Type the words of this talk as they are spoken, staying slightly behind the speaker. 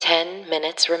10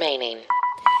 minutes remaining.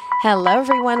 Hello,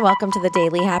 everyone. Welcome to the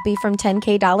Daily Happy from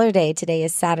 10K Dollar Day. Today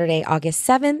is Saturday, August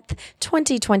 7th,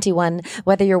 2021.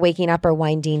 Whether you're waking up or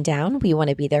winding down, we want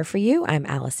to be there for you. I'm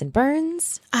Allison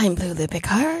Burns. I'm Lulu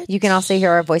Picard. You can also hear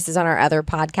our voices on our other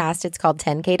podcast. It's called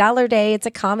 10K Dollar Day. It's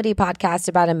a comedy podcast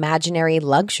about imaginary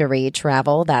luxury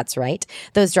travel. That's right.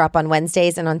 Those drop on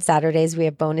Wednesdays, and on Saturdays, we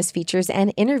have bonus features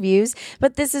and interviews.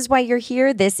 But this is why you're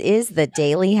here. This is the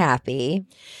Daily Happy.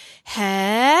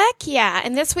 Heck yeah.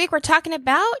 And this week we're talking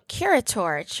about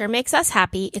Curator. It sure makes us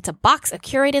happy. It's a box of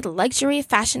curated luxury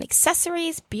fashion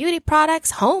accessories, beauty products,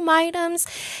 home items.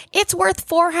 It's worth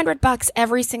 $400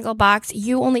 every single box.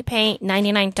 You only pay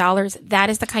 $99. That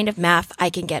is the kind of math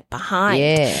I can get behind.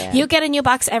 Yeah. You get a new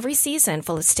box every season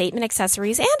full of statement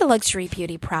accessories and luxury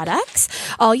beauty products.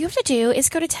 All you have to do is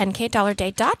go to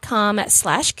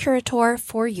 10kdollarday.com/Curator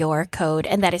for your code.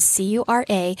 And that is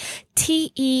CURATEUR.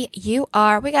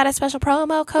 We got a special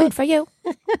promo code for you.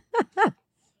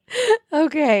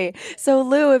 Okay. So,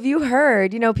 Lou, have you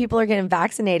heard, people are getting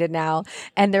vaccinated now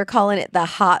and they're calling it the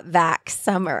hot vax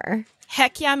summer.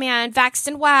 Heck yeah, man. Vaxxed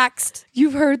and waxed.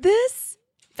 You've heard this?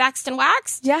 Vaxxed and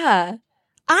waxed? Yeah.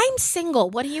 I'm single.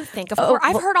 What do you think?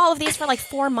 I've heard all of these for like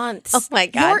 4 months. Oh my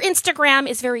God. Your Instagram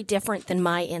is very different than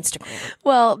my Instagram.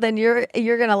 Well, then you're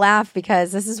going to laugh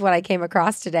because this is what I came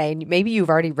across today. And maybe you've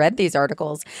already read these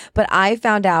articles, but I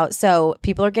found out. So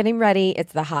people are getting ready.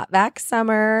 It's the hot vax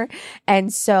summer.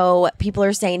 And so people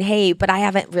are saying, hey, but I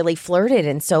haven't really flirted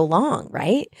in so long,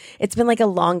 right? It's been like a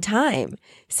long time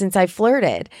since I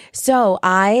flirted. So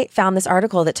I found this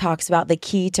article that talks about the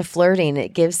key to flirting.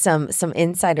 It gives some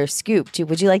insider scoop.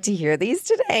 Would you like to hear these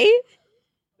today?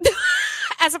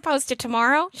 As opposed to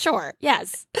tomorrow? Sure.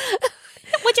 Yes.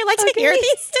 Would you like to hear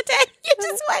these today? You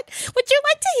just went, would you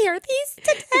like to hear these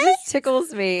today? It just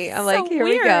tickles me. I'm like, here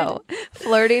weird. we go.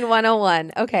 Flirting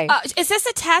 101. Okay. Is this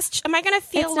a test? Am I going to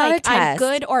feel It's not like a I'm test.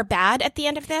 good or bad at the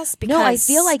end of this? Because No, I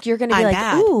feel like you're going to be I'm like,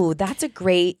 bad. ooh, that's a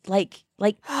great, key.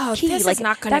 This like, is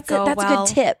not going to go that's well. a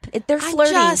good tip. They're I'm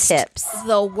flirting just tips.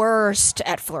 the worst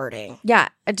at flirting. Yeah.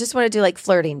 I just want to do like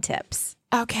flirting tips.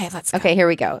 Okay, let's go. Okay, here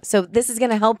we go. So this is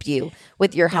going to help you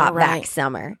with your hot All right. vax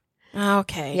summer.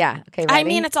 Okay. Yeah. Okay, ready? I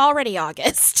mean, it's already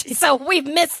August, so we've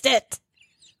missed it.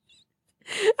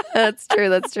 That's true.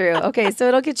 That's true. Okay, so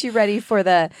it'll get you ready for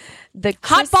the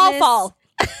Hot ball Christmas- fall.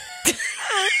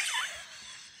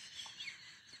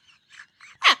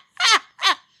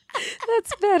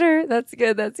 That's better. That's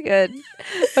good. That's good.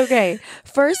 Okay.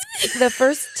 The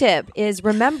first tip is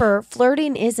remember,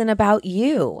 flirting isn't about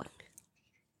you.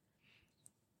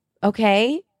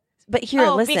 Okay? But here,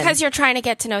 listen. Because you're trying to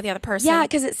get to know the other person. Yeah,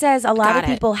 because it says a lot Got of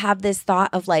people have this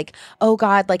thought of like, oh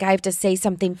God, like I have to say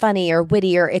something funny or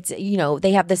witty, or it's,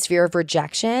 they have this fear of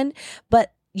rejection.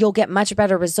 But you'll get much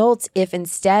better results if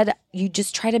instead you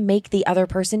just try to make the other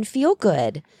person feel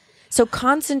good. So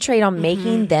concentrate on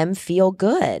making them feel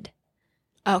good.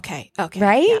 Okay.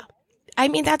 Right? Yeah. I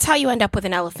mean, that's how you end up with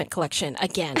an elephant collection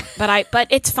again. But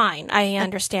it's fine. I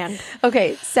understand.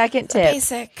 Okay, second tip.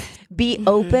 Basic. Be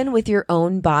open with your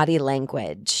own body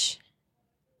language.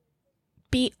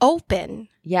 Be open.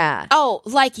 Yeah. Oh,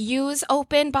 like use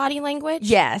open body language?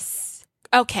 Yes.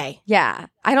 Okay. Yeah.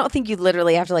 I don't think you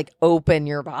literally have to like open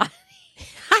your body.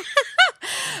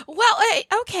 Well,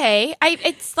 okay.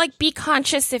 It's like be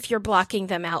conscious if you're blocking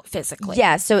them out physically.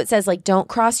 Yeah. So it says like don't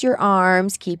cross your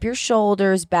arms, keep your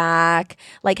shoulders back,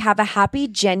 like have a happy,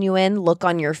 genuine look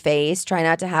on your face. Try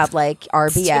not to have like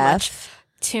RBF.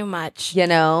 Too much.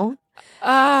 Okay.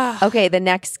 The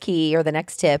next key or the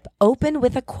next tip, open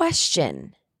with a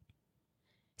question.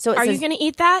 So Are you going to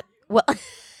eat that? Well,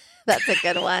 that's a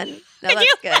good one. No,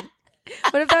 that's good.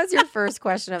 What if that was your first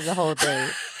question of the whole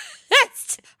date?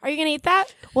 Are you going to eat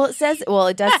that? Well,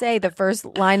 it does say the first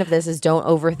line of this is don't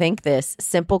overthink this.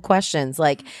 Simple questions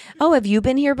like, oh, have you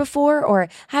been here before? Or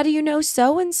how do you know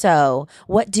so-and-so?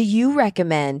 What do you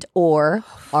recommend? Or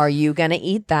are you going to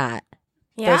eat that?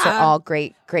 Yeah. Those are all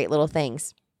great, great little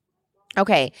things.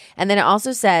 Okay. And then it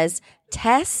also says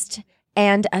test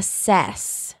and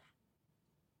assess.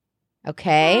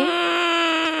 Okay.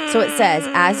 So it says,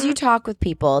 as you talk with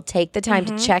people, take the time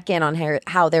to check in on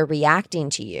how they're reacting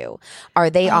to you. Are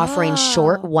they offering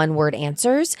short one-word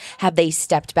answers? Have they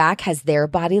stepped back? Has their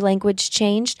body language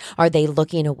changed? Are they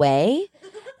looking away?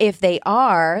 If they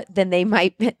are, then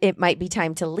it might be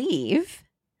time to leave.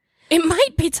 It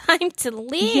might be time to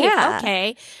leave. Yeah.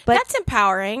 Okay. But that's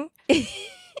empowering. I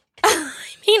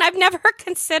mean, I've never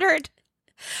considered.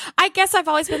 I guess I've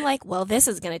always been like, well, this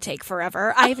is going to take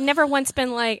forever. I've never once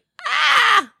been like,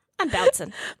 I'm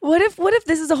bouncing. What if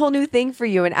this is a whole new thing for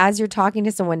you? And as you're talking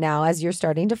to someone now, as you're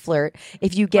starting to flirt,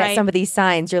 if you get Right. some of these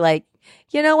signs, you're like,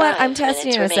 you know what? 5 I'm testing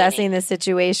and minutes assessing remaining. this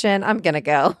situation. I'm going to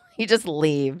go. You just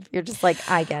leave. You're just like,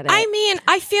 I get it. I mean,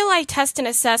 I feel I test and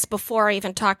assess before I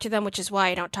even talk to them, which is why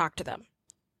I don't talk to them.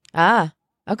 Ah,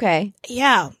 okay.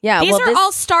 Yeah. Yeah. These well, are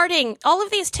all starting, all of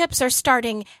these tips are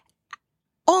starting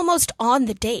almost on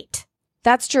the date.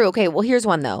 That's true. Okay, well, here's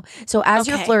one though. So as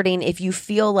you're Okay. flirting, if you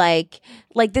feel like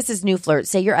this is new flirt,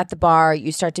 say you're at the bar,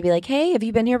 you start to be like, "Hey, have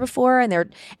you been here before?" And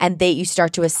you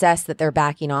start to assess that they're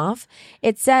backing off.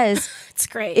 It says It's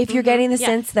great. if you're getting the Yeah.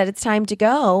 sense that it's time to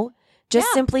go, just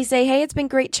Yeah. simply say, "Hey, it's been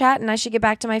great chatting. I should get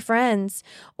back to my friends,"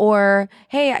 or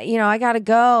 "Hey, I gotta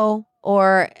go,"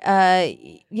 or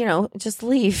just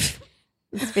leave.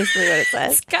 That's basically what it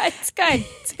says. It's good. It's good.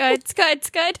 It's good. It's good. It's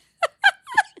good.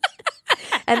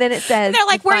 And then it says, They're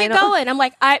like, the where are you final- going? I'm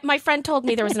like, my friend told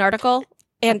me there was an article,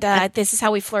 and this is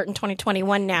how we flirt in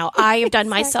 2021 now. I have done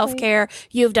my Exactly. self-care.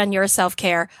 You've done your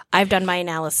self-care. I've done my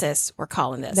analysis. We're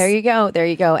calling this. There you go. There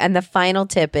you go. And the final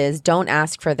tip is don't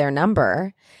ask for their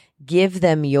number. Give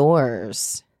them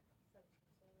yours.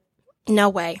 No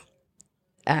way.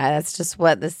 That's just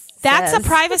what this That's says. a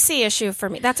privacy issue for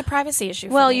me. That's a privacy issue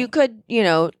for Well, me. you could,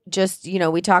 just,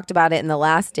 we talked about it in the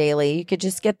last daily. You could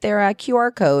just get their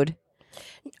QR code.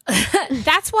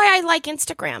 That's why I like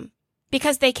Instagram,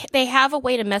 because they have a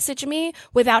way to message me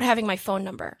without having my phone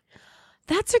number.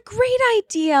 That's a great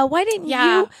idea. Why didn't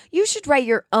Yeah. you should write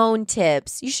your own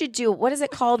tips. You should do, what is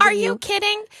it called? Are when you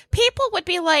kidding? People would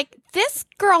be like, this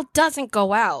girl doesn't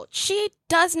go out. She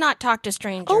does not talk to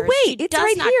strangers. Oh, She wait, it's does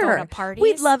right not here. Go to parties.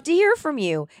 We'd love to hear from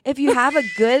you. If you have a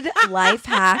good life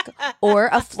hack or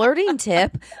a flirting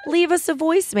tip, leave us a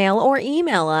voicemail or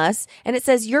email us. And it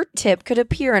says your tip could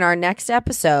appear in our next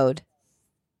episode.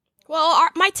 Well,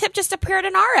 my tip just appeared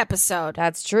in our episode.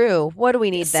 That's true. What do we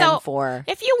need them for?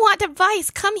 If you want advice,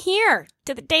 come here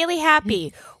to the Daily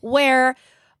Happy, where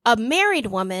a married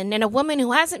woman and a woman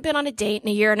who hasn't been on a date in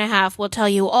a year and a half will tell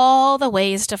you all the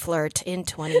ways to flirt in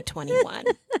 2021.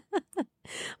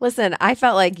 Listen, I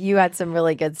felt like you had some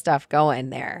really good stuff going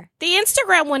there. The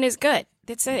Instagram one is good.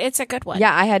 It's a good one.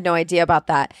 Yeah, I had no idea about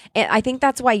that. And I think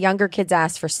that's why younger kids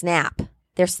ask for Snap.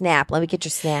 Their Snap. Let me get your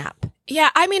Snap. Yeah,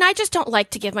 I mean, I just don't like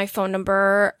to give my phone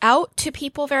number out to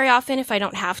people very often if I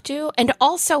don't have to. And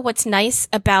also, what's nice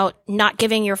about not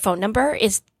giving your phone number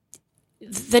is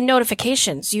the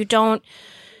notifications. You don't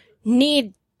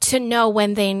need to know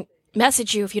when they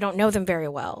message you if you don't know them very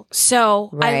well. So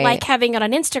I Right. like having it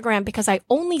on Instagram because I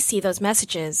only see those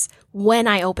messages when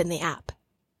I open the app.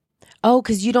 Oh,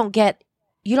 because you don't get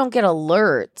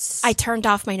alerts. I turned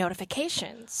off my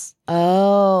notifications.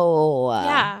 Oh.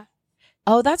 Yeah.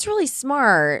 Oh, that's really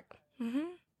smart. hmm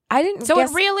I didn't So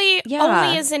guess. it really yeah.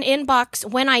 only is an inbox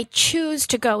when I choose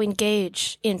to go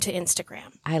engage into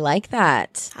Instagram. I like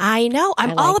that. I know.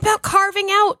 I'm I all like about carving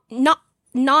out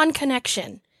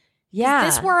non-connection. Yeah.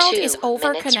 This world 2 is minutes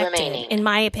over-connected, remaining. in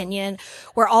my opinion.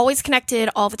 We're always connected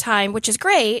all the time, which is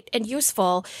great and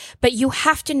useful, but you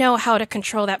have to know how to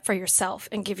control that for yourself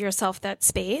and give yourself that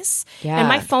space. Yeah. And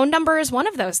my phone number is one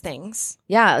of those things.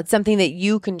 Yeah, it's something that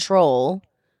you control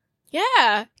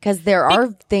Yeah. because there are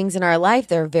things in our life.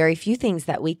 There are very few things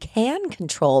that we can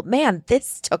control. Man,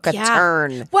 this took a Yeah.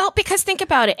 turn. Well, because think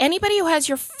about it. Anybody who has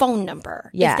your phone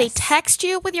number, Yes. if they text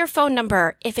you with your phone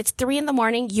number, if it's 3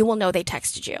 a.m, you will know they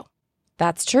texted you.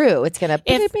 That's true. It's going to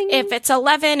If it's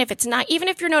 11, if it's not, even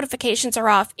if your notifications are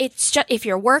off, it's just, if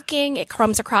you're working, it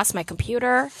comes across my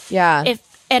computer. Yeah.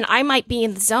 And I might be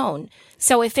in the zone.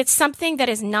 So if it's something that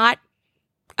is not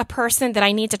a person that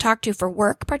I need to talk to for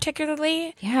work,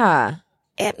 particularly, Yeah.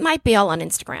 it might be all on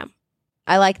Instagram.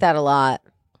 I like that a lot.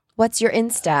 What's your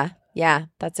Insta? Yeah,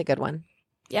 that's a good one.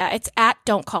 Yeah. It's at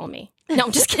don't call me. No,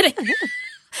 I'm just kidding.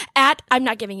 I'm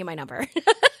not giving you my number.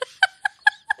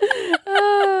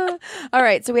 All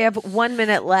right, so we have 1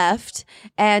 minute left,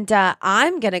 and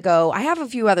I'm gonna go. I have a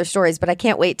few other stories, but I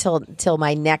can't wait till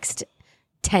my next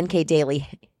 10K daily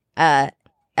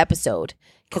episode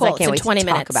because Cool. I It's can't in wait 20 to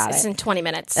minutes. talk about It's it. in 20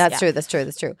 minutes. That's Yeah. true. That's true.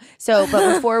 That's true. So,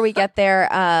 but before we get there,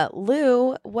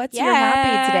 Lou, what's your happy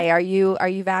Yeah. today? Are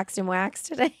you vaxxed and waxed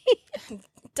today?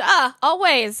 Duh.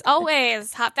 Always.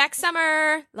 Hot back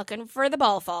summer. Looking for the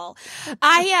ball fall.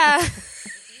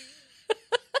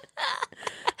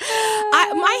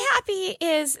 My happy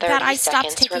is 30 that I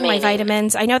stopped seconds taking remaining. my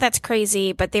vitamins. I know that's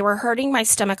crazy, but they were hurting my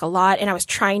stomach a lot, and I was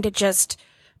trying to just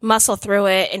muscle through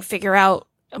it and figure out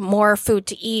more food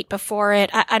to eat before it.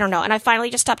 I don't know. And I finally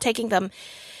just stopped taking them.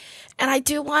 And I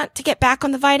do want to get back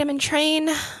on the vitamin train,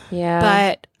 Yeah.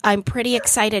 but I'm pretty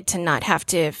excited to not have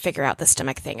to figure out the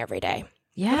stomach thing every day.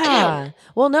 Yeah.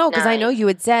 Well, no, because I know 9, you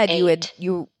had said you 8,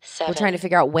 were 7, trying to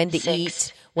figure out when to 6,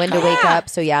 eat, when to wake Yeah. up.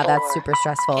 So yeah, that's super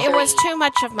stressful. It was too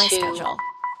much of my 2, schedule.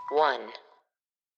 1.